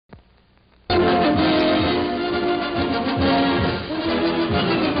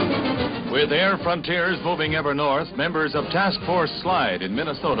With air frontiers moving ever north, members of Task Force Slide in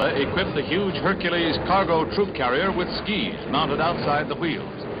Minnesota equipped the huge Hercules cargo troop carrier with skis mounted outside the wheels.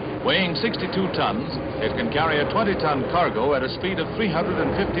 Weighing 62 tons, it can carry a 20-ton cargo at a speed of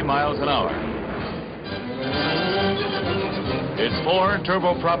 350 miles an hour. Its 4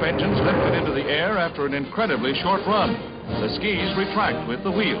 turboprop engines lift it into the air after an incredibly short run. The skis retract with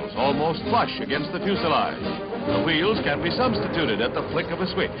the wheels almost flush against the fuselage. The wheels can be substituted at the flick of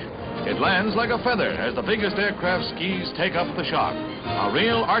a switch. It lands like a feather as the biggest aircraft skis take up the shock. A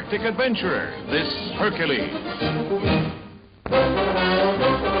real Arctic adventurer, this Hercules.